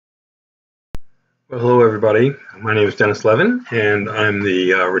Well, hello, everybody. My name is Dennis Levin, and I'm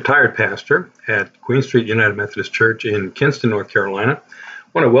the retired pastor at Queen Street United Methodist Church in Kinston, North Carolina. I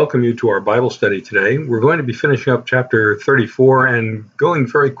want to welcome you to our Bible study today. We're going to be finishing up chapter 34 and going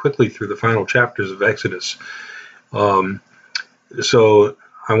very quickly through the final chapters of Exodus. So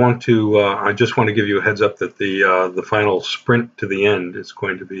I just want to give you a heads up that the final sprint to the end is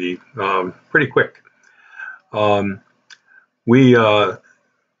going to be pretty quick. We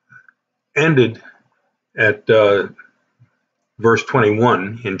ended at verse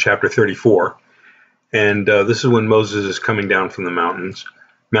 21 in chapter 34, and this is when Moses is coming down from the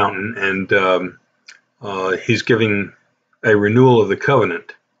mountain, and he's giving a renewal of the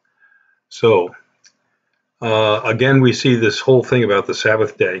covenant. So again, we see this whole thing about the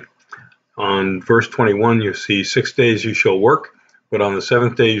Sabbath day. On verse 21, you see 6 days you shall work, but on the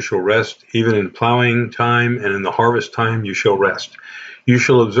seventh day you shall rest. Even in plowing time and in the harvest time you shall rest. You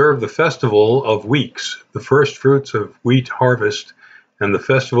shall observe the festival of weeks, the first fruits of wheat harvest, and the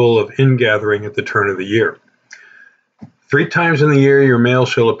festival of ingathering at the turn of the year. 3 times in the year your male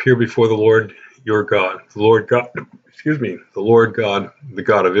shall appear before the Lord your God, the Lord God, the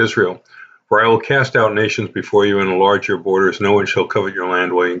God of Israel. For I will cast out nations before you and enlarge your borders. No one shall covet your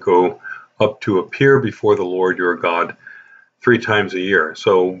land while you go up to appear before the Lord your God 3 times a year.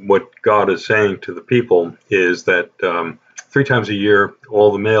 So what God is saying to the people is that 3 times a year,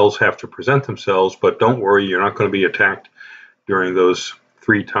 all the males have to present themselves, but don't worry, you're not going to be attacked during those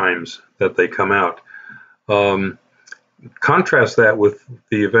 3 times that they come out. Contrast that with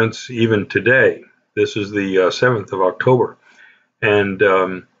the events even today. This is the 7th of October, and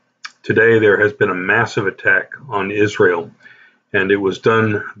today there has been a massive attack on Israel, and it was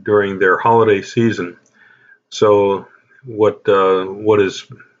done during their holiday season. So what is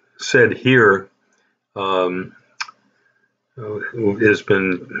said here has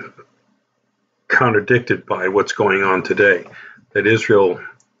been contradicted by what's going on today. That Israel,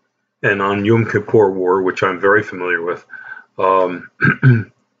 and on Yom Kippur War, which I'm very familiar with,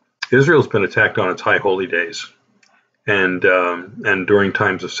 Israel's been attacked on its high holy days and during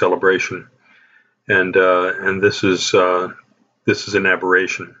times of celebration, and this is an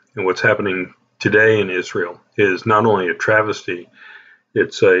aberration. And what's happening today in Israel is not only a travesty,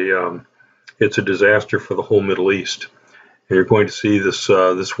 it's a disaster for the whole Middle East. And you're going to see this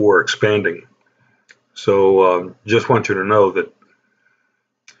war expanding. So just want you to know that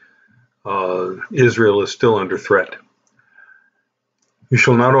Israel is still under threat. You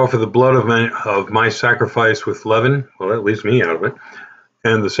shall not offer the blood of my sacrifice with leaven. Well, that leaves me out of it.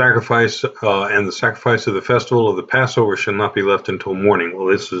 And the sacrifice of the festival of the Passover shall not be left until morning.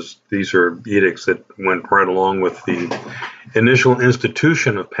 Well, these are edicts that went right along with the initial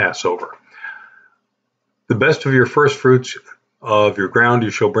institution of Passover. The best of your first fruits of your ground you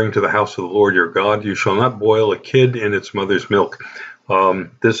shall bring to the house of the Lord your God. You shall not boil a kid in its mother's milk.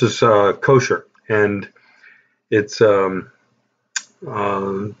 This is kosher, and it's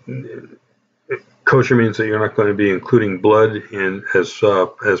kosher means that you're not going to be including blood in as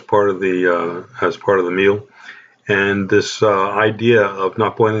part of the meal. And this idea of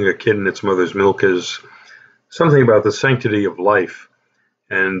not boiling a kid in its mother's milk is something about the sanctity of life.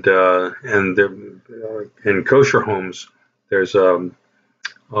 And in kosher homes, there's a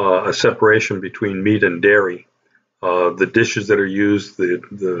separation between meat and dairy. The dishes that are used,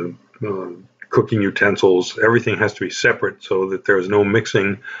 the cooking utensils, everything has to be separate so that there's no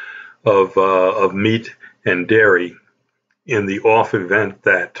mixing of meat and dairy in the off event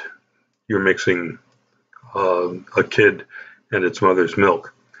that you're mixing a kid and its mother's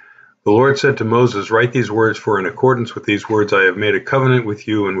milk. The Lord said to Moses, write these words, for in accordance with these words I have made a covenant with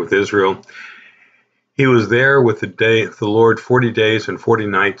you and with Israel. He was there with the Lord 40 days and 40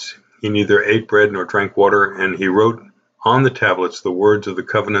 nights. He neither ate bread nor drank water, and he wrote on the tablets the words of the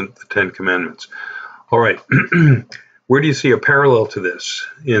covenant, the 10 commandments. All right, where do you see a parallel to this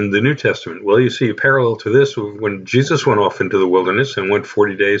in the New Testament? Well, you see a parallel to this when Jesus went off into the wilderness and went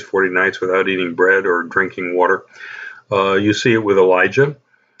 40 days, 40 nights without eating bread or drinking water. You see it with Elijah.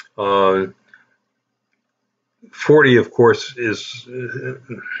 40, of course, is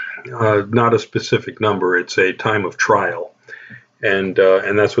not a specific number. It's a time of trial, and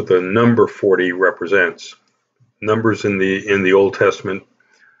that's what the number 40 represents. Numbers in the Old Testament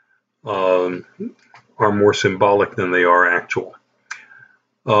are more symbolic than they are actual.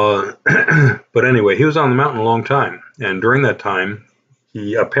 But anyway, he was on the mountain a long time, and during that time,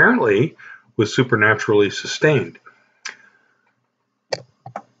 he apparently was supernaturally sustained.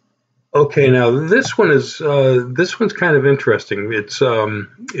 Okay, now this one's kind of interesting.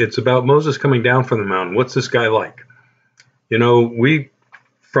 It's about Moses coming down from the mountain. What's this guy like? You know, we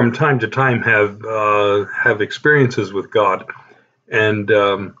from time to time have experiences with God, and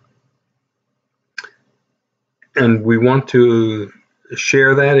and we want to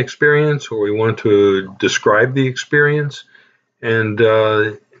share that experience, or we want to describe the experience. And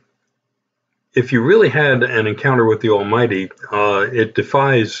if you really had an encounter with the Almighty, it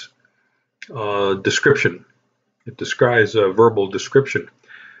defies description. It describes a verbal description.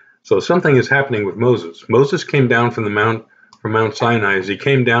 So something is happening with Moses. Moses came down from Mount Sinai. As he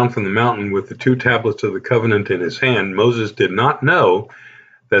came down from the mountain with the 2 tablets of the covenant in his hand, Moses did not know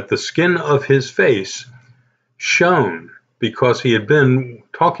that the skin of his face shone, because he had been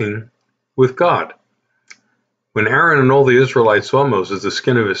talking with God. When Aaron and all the Israelites saw Moses, the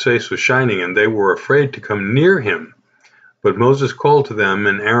skin of his face was shining, and they were afraid to come near him. But Moses called to them,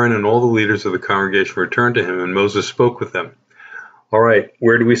 and Aaron and all the leaders of the congregation returned to him, and Moses spoke with them. All right,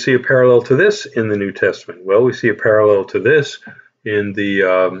 where do we see a parallel to this in the New Testament? Well, we see a parallel to this in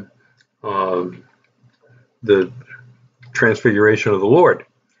the transfiguration of the Lord.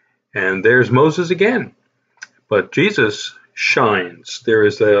 And there's Moses again. But Jesus shines. There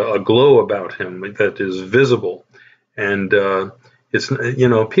is a glow about him that is visible. And it's,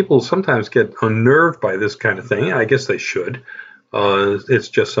 people sometimes get unnerved by this kind of thing. I guess they should. It's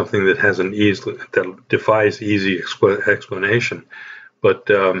just something that defies easy explanation. But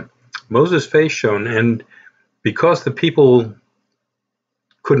Moses' face shone, and because the people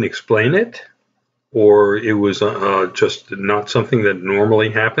couldn't explain it, or it was just not something that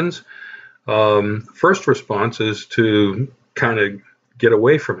normally happens, first response is to kind of get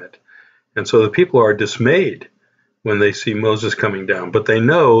away from it. And so the people are dismayed when they see Moses coming down. But they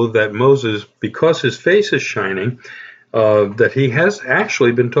know that Moses, because his face is shining, that he has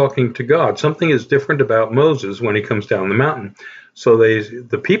actually been talking to God. Something is different about Moses when he comes down the mountain. So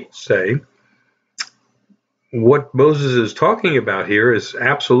the people say, what Moses is talking about here is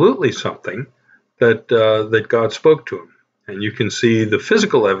absolutely something that God spoke to him. And you can see the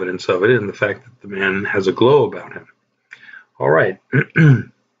physical evidence of it in the fact that the man has a glow about him. All right.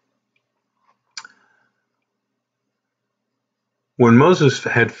 When Moses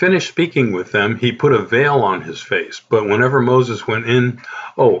had finished speaking with them, he put a veil on his face. But whenever Moses went in,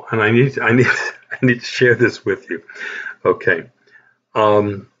 and I need to share this with you. Okay.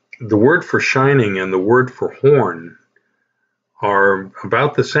 The word for shining and the word for horn are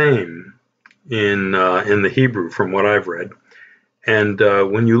about the same in the Hebrew, from what I've read. And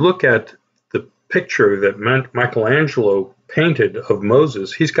when you look at the picture that Michelangelo painted of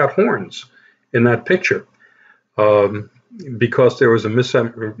Moses, he's got horns in that picture, because there was a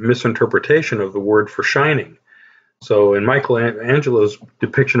misinterpretation of the word for shining. So in Michelangelo's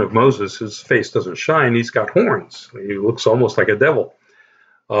depiction of Moses, his face doesn't shine, he's got horns. He looks almost like a devil.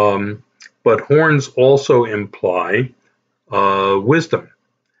 But horns also imply wisdom.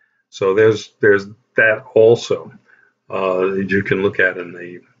 So there's that also you can look at in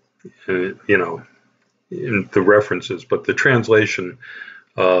the references. But the translation,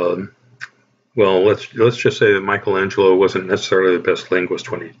 well, let's just say that Michelangelo wasn't necessarily the best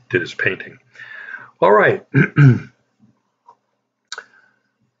linguist when he did his painting. All right.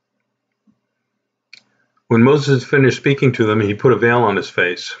 When Moses finished speaking to them, he put a veil on his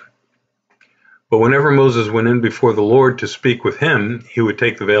face. But whenever Moses went in before the Lord to speak with him, he would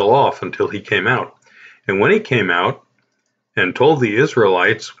take the veil off until he came out. And when he came out and told the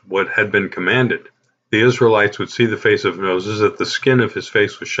Israelites what had been commanded, the Israelites would see the face of Moses, that the skin of his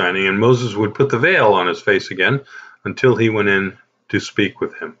face was shining, and Moses would put the veil on his face again until he went in to speak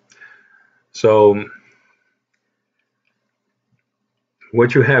with him. So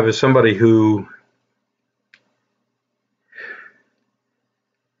what you have is somebody who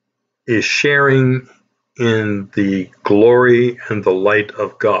is sharing in the glory and the light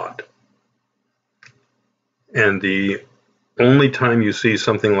of God. And the only time you see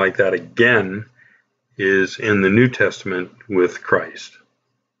something like that again is in the New Testament with Christ.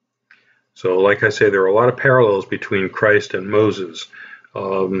 So like I say, there are a lot of parallels between Christ and Moses.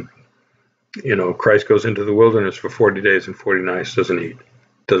 Christ goes into the wilderness for 40 days and 40 nights, doesn't eat,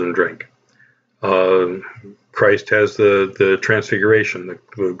 doesn't drink. Christ has the transfiguration, the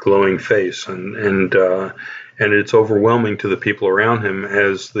glowing face, and it's overwhelming to the people around him,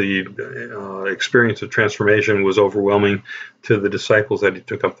 as the experience of transformation was overwhelming to the disciples that he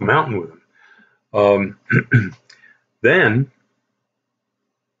took up the mountain with him. Then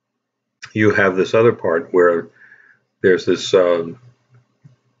you have this other part where there's this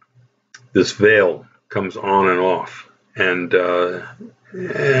veil comes on and off, and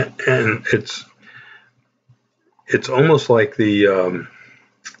it's almost like the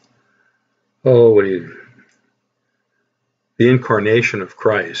the incarnation of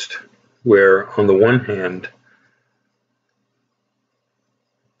Christ, where on the one hand,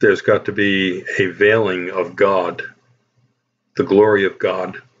 there's got to be a veiling of God, the glory of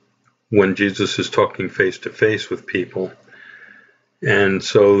God, when Jesus is talking face to face with people. And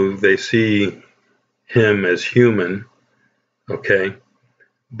so they see him as human, okay,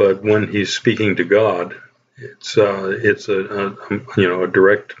 but when he's speaking to God, it's a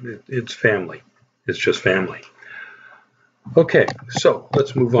direct, it's family. It's just family. Okay, so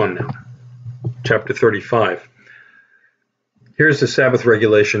let's move on now. Chapter 35. Here's the Sabbath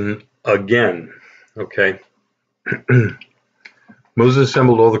regulation again, okay? Moses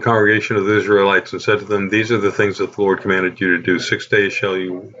assembled all the congregation of the Israelites and said to them, "These are the things that the Lord commanded you to do. 6 days shall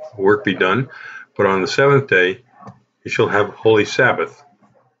your work be done, but on the seventh day you shall have a holy Sabbath."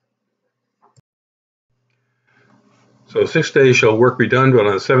 So 6 days shall work be done, but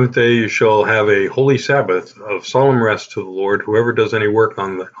on the seventh day you shall have a holy Sabbath of solemn rest to the Lord. Whoever does any work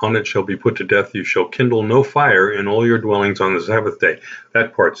on it shall be put to death. You shall kindle no fire in all your dwellings on the Sabbath day.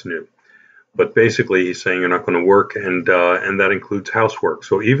 That part's new. But basically he's saying you're not going to work, and that includes housework.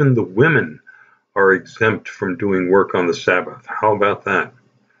 So even the women are exempt from doing work on the Sabbath. How about that?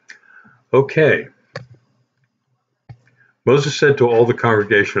 Okay. Moses said to all the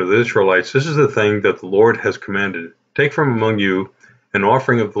congregation of the Israelites, "This is the thing that the Lord has commanded. Take from among you an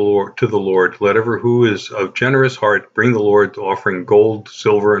offering of the Lord to the Lord. Let everyone who is of generous heart bring the Lord's offering gold,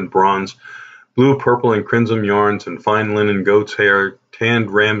 silver, and bronze, blue, purple, and crimson yarns, and fine linen, goat's hair,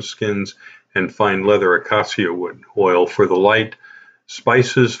 tanned ram skins, and fine leather, acacia wood, oil for the light,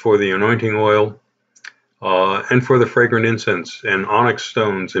 spices for the anointing oil, and for the fragrant incense, and onyx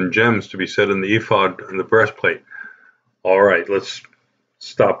stones and gems to be set in the ephod and the breastplate." All right, let's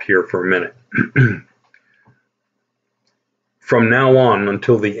stop here for a minute. From now on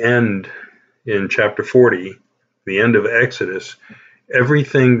until the end in chapter 40, the end of Exodus,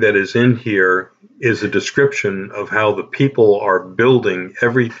 everything that is in here is a description of how the people are building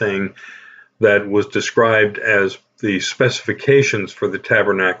everything that was described as the specifications for the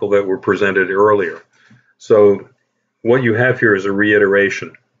tabernacle that were presented earlier. So what you have here is a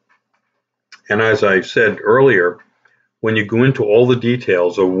reiteration. And as I said earlier, when you go into all the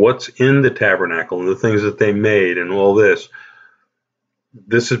details of what's in the tabernacle and the things that they made and all this,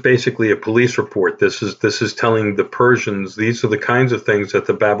 this is basically a police report. This is telling the Persians these are the kinds of things that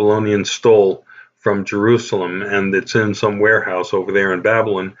the Babylonians stole from Jerusalem, and it's in some warehouse over there in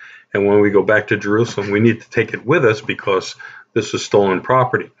Babylon. And when we go back to Jerusalem, we need to take it with us because this is stolen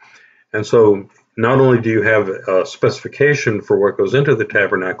property. And so not only do you have a specification for what goes into the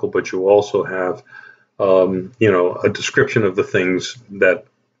tabernacle, but you also have a description of the things that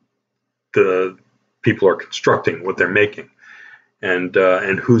the people are constructing, what they're making,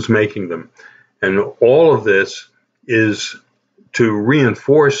 and who's making them. And all of this is to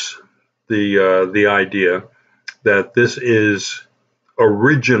reinforce the idea that this is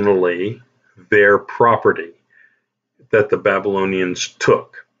originally their property that the Babylonians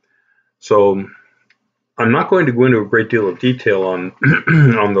took. So I'm not going to go into a great deal of detail on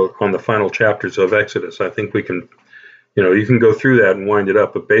on the final chapters of Exodus. I think we can, you can go through that and wind it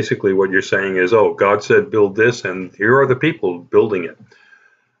up. But basically what you're saying is, oh, God said build this, and here are the people building it.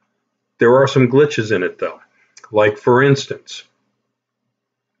 There are some glitches in it, though. Like, for instance,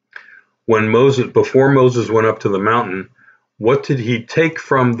 before Moses went up to the mountain, what did he take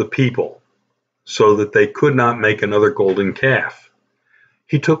from the people so that they could not make another golden calf?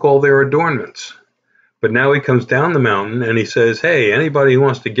 He took all their adornments. But now he comes down the mountain and he says, "Hey, anybody who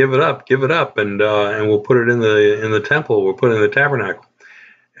wants to give it up, and we'll put it in the temple. We'll put it in the tabernacle."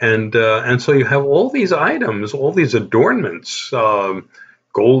 And so you have all these items, all these adornments,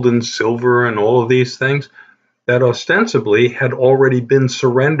 gold and silver, and all of these things that ostensibly had already been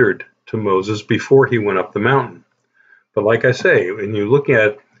surrendered to Moses before he went up the mountain. But like I say, when you look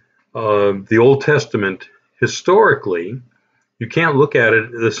at the Old Testament historically, you can't look at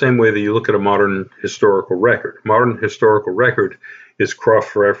it the same way that you look at a modern historical record. Modern historical record is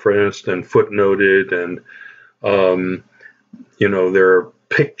cross-referenced and footnoted, and there are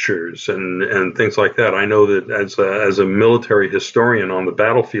pictures and things like that. I know that as a military historian on the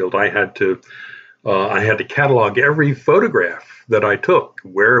battlefield, I had to catalog every photograph that I took,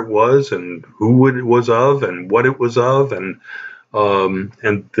 where it was and who it was of and what it was of, and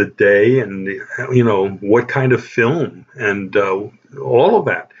the day, and what kind of film, and all of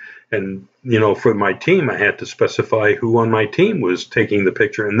that. And for my team, I had to specify who on my team was taking the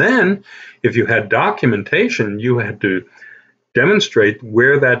picture. And then if you had documentation, you had to demonstrate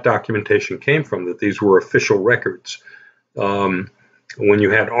where that documentation came from, that these were official records. when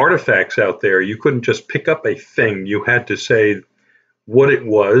you had artifacts out there, you couldn't just pick up a thing. You had to say what it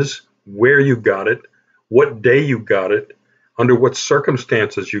was, where you got it, what day you got it, under what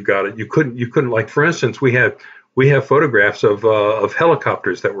circumstances you got it. You couldn't like, for instance, we have photographs of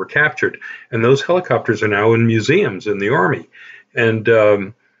helicopters that were captured, and those helicopters are now in museums in the Army.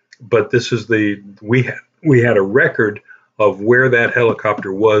 And but this is we had a record of where that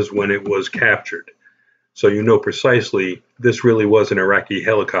helicopter was when it was captured. So you know precisely this really was an Iraqi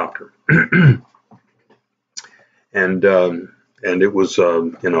helicopter, and it was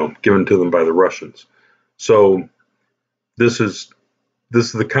given to them by the Russians. So this is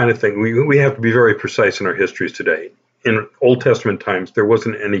the kind of thing we have to be very precise in our histories today. In Old Testament times, there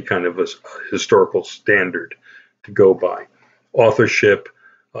wasn't any kind of a historical standard to go by. Authorship,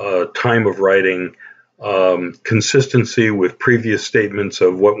 time of writing, consistency with previous statements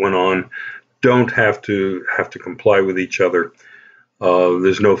of what went on don't have to comply with each other.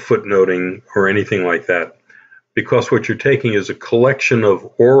 There's no footnoting or anything like that, because what you're taking is a collection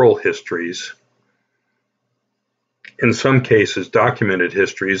of oral histories, in some cases documented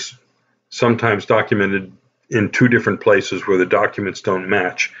histories, sometimes documented in two different places where the documents don't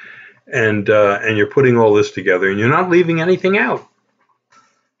match, and you're putting all this together, and you're not leaving anything out.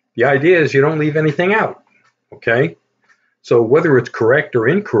 The idea is you don't leave anything out, okay? So whether it's correct or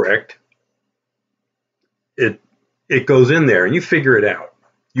incorrect, it goes in there, and you figure it out.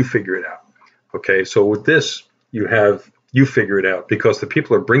 You figure it out, okay? So with this, you figure it out, because the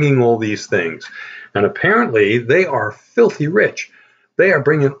people are bringing all these things, and apparently they are filthy rich. They are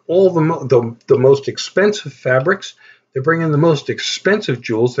bringing all the most expensive fabrics. They're bringing the most expensive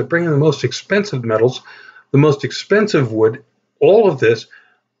jewels. They're bringing the most expensive metals, the most expensive wood. All of this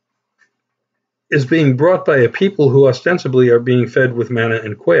is being brought by a people who ostensibly are being fed with manna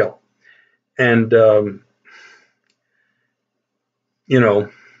and quail. And,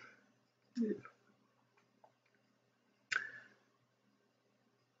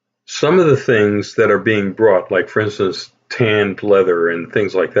 some of the things that are being brought, like, for instance, tanned leather and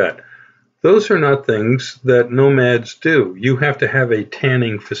things like that, those are not things that nomads do. You have to have a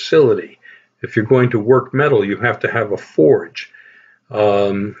tanning facility. If you're going to work metal, you have to have a forge.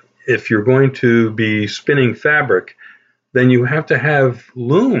 If you're going to be spinning fabric, then you have to have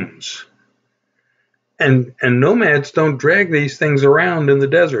looms. And nomads don't drag these things around in the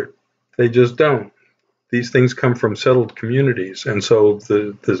desert. They just don't. These things come from settled communities. And so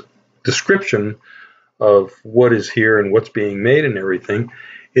the description of what is here and what's being made and everything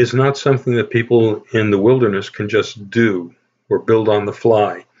is not something that people in the wilderness can just do or build on the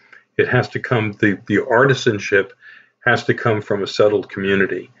fly. It has to come, the artisanship has to come from a settled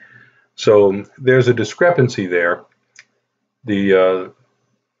community. So there's a discrepancy there. The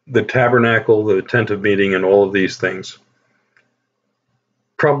tabernacle, the tent of meeting, and all of these things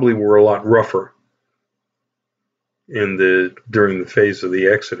probably were a lot rougher during the phase of the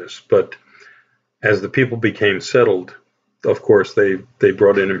Exodus. But as the people became settled, of course, they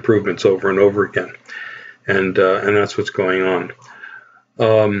brought in improvements over and over again, and that's what's going on.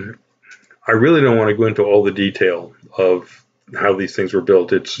 I really don't want to go into all the detail of how these things were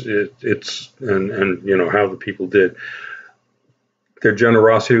built. It's how the people did. Their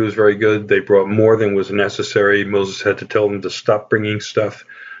generosity was very good. They brought more than was necessary. Moses had to tell them to stop bringing stuff.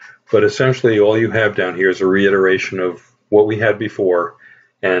 But essentially, all you have down here is a reiteration of what we had before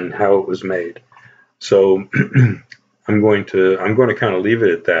and how it was made. So I'm going to kind of leave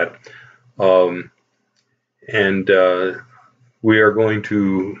it at that. We are going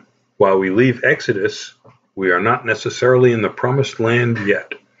to, while we leave Exodus, we are not necessarily in the promised land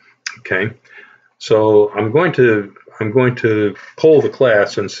yet. Okay, so I'm going to poll the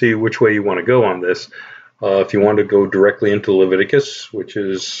class and see which way you want to go on this. If you want to go directly into Leviticus, which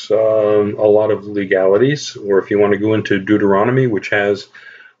is a lot of legalities, or if you want to go into Deuteronomy, which has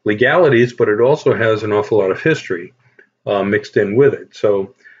legalities, but it also has an awful lot of history mixed in with it.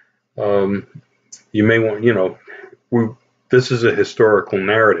 So you may want, this is a historical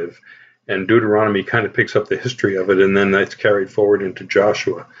narrative, and Deuteronomy kind of picks up the history of it, and then that's carried forward into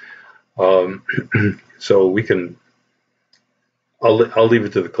Joshua. So we can, I'll leave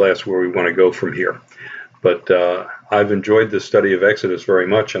it to the class where we want to go from here. But I've enjoyed the study of Exodus very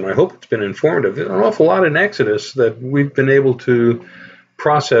much, and I hope it's been informative. There's an awful lot in Exodus that we've been able to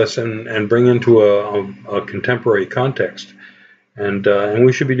process and bring into a contemporary context. And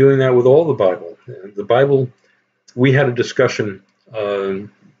we should be doing that with all the Bible. The Bible, we had a discussion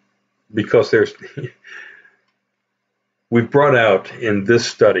because we've brought out in this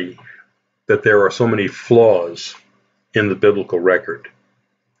study that there are so many flaws in the biblical record.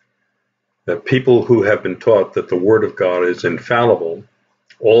 That people who have been taught that the Word of God is infallible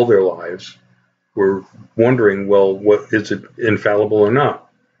all their lives were wondering, well, what is it infallible or not?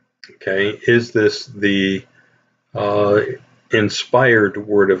 Okay, is this the inspired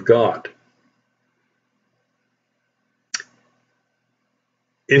Word of God?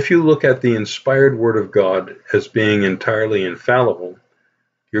 If you look at the inspired Word of God as being entirely infallible,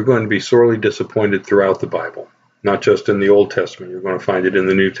 you're going to be sorely disappointed throughout the Bible, not just in the Old Testament. You're going to find it in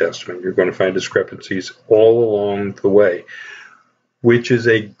the New Testament. You're going to find discrepancies all along the way, which is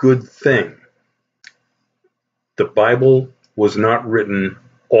a good thing. The Bible was not written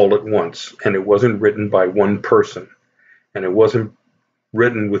all at once, and it wasn't written by one person, and it wasn't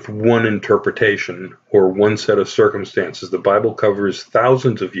written with one interpretation or one set of circumstances. The Bible covers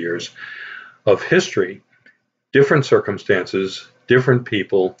thousands of years of history, different circumstances, different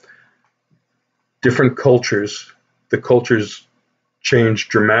people, different cultures. The cultures changed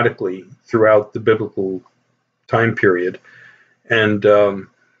dramatically throughout the biblical time period. And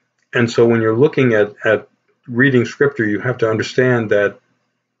so when you're looking at reading scripture, you have to understand that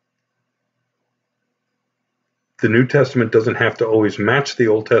the New Testament doesn't have to always match the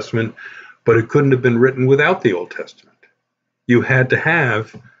Old Testament, but it couldn't have been written without the Old Testament. You had to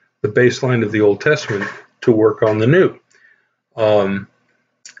have the baseline of the Old Testament to work on the New.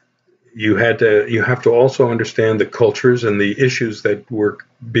 You have to also understand the cultures and the issues that were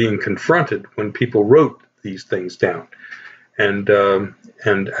being confronted when people wrote these things down, and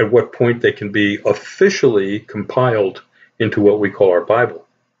at what point they can be officially compiled into what we call our Bible.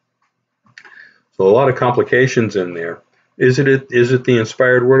 So a lot of complications in there. Is it the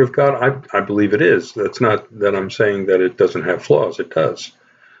inspired Word of God? I believe it is. That's not that I'm saying that it doesn't have flaws. It does.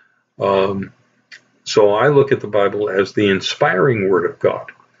 So I look at the Bible as the inspiring Word of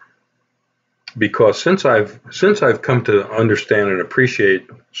God, because since I've come to understand and appreciate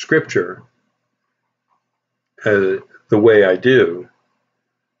Scripture the way I do,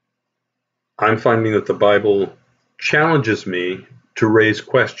 I'm finding that the Bible challenges me to raise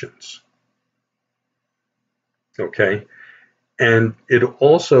questions. Okay, and it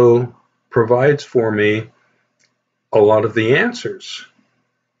also provides for me a lot of the answers.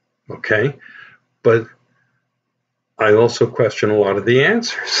 Okay, but I also question a lot of the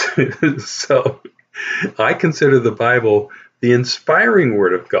answers. So I consider the Bible the inspiring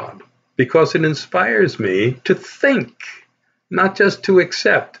Word of God because it inspires me to think, not just to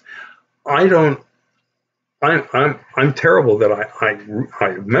accept. I'm terrible that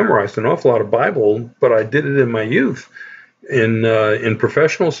I memorized an awful lot of Bible, but I did it in my youth. In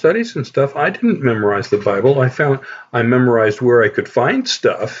professional studies and stuff, I didn't memorize the Bible. I memorized where I could find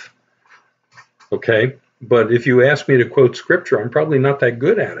stuff. Okay, but if you ask me to quote Scripture, I'm probably not that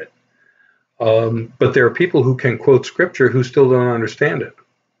good at it. But there are people who can quote Scripture who still don't understand it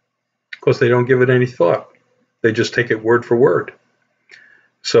because they don't give it any thought. They just take it word for word.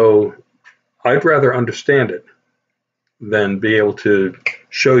 So I'd rather understand it than be able to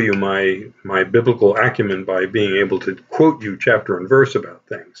show you my biblical acumen by being able to quote you chapter and verse about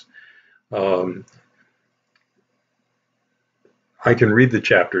things. I can read the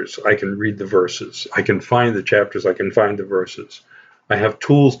chapters, I can read the verses, I can find the chapters, I can find the verses. I have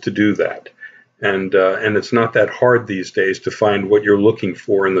tools to do that. And it's not that hard these days to find what you're looking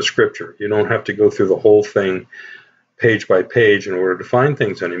for in the Scripture. You don't have to go through the whole thing page by page in order to find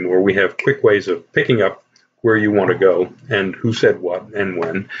things anymore. We have quick ways of picking up where you want to go and who said what and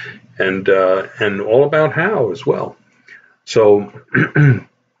when, and all about how as well. So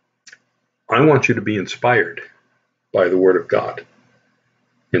I want you to be inspired by the Word of God,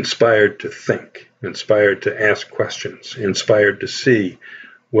 inspired to think, inspired to ask questions, inspired to see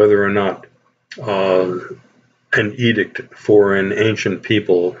whether or not an edict for an ancient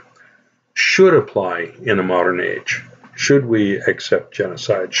people should apply in a modern age. Should we accept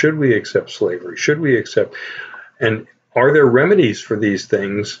genocide? Should we accept slavery? Should we accept? And are there remedies for these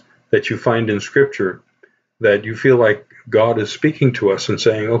things that you find in Scripture that you feel like God is speaking to us and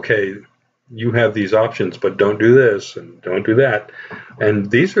saying, okay, you have these options, but don't do this and don't do that. And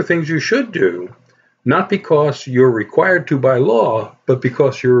these are things you should do, not because you're required to by law, but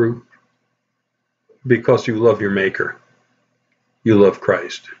because you love your Maker. You love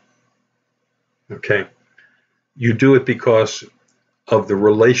Christ. Okay? You do it because of the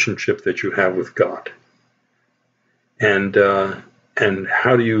relationship that you have with God. And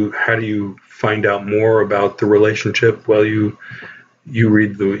how do you find out more about the relationship? Well, you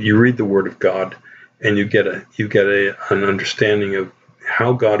read the Word of God, and you get an understanding of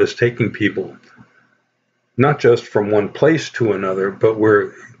how God is taking people, not just from one place to another, but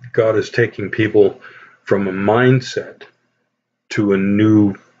where God is taking people from a mindset to a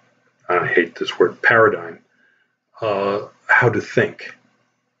new I hate this word, paradigm, how to think,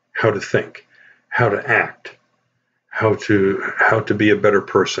 how to act, how to be a better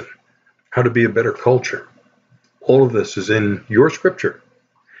person, how to be a better culture. All of this is in your scripture,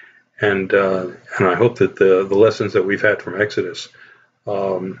 and I hope that the lessons that we've had from Exodus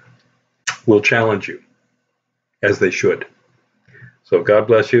will challenge you, as they should. So God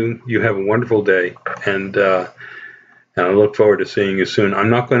bless you. You have a wonderful day, and I look forward to seeing you soon. I'm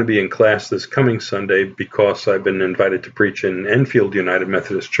not going to be in class this coming Sunday because I've been invited to preach in Enfield United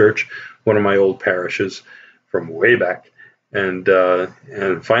Methodist Church, one of my old parishes from way back. And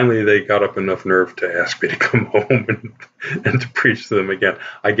finally, they got up enough nerve to ask me to come home and to preach to them again.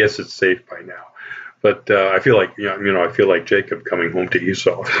 I guess it's safe by now. But I feel like I feel like Jacob coming home to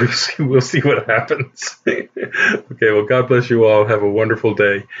Esau. We'll see what happens. Okay, well, God bless you all. Have a wonderful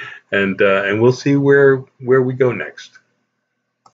day, and we'll see where we go next.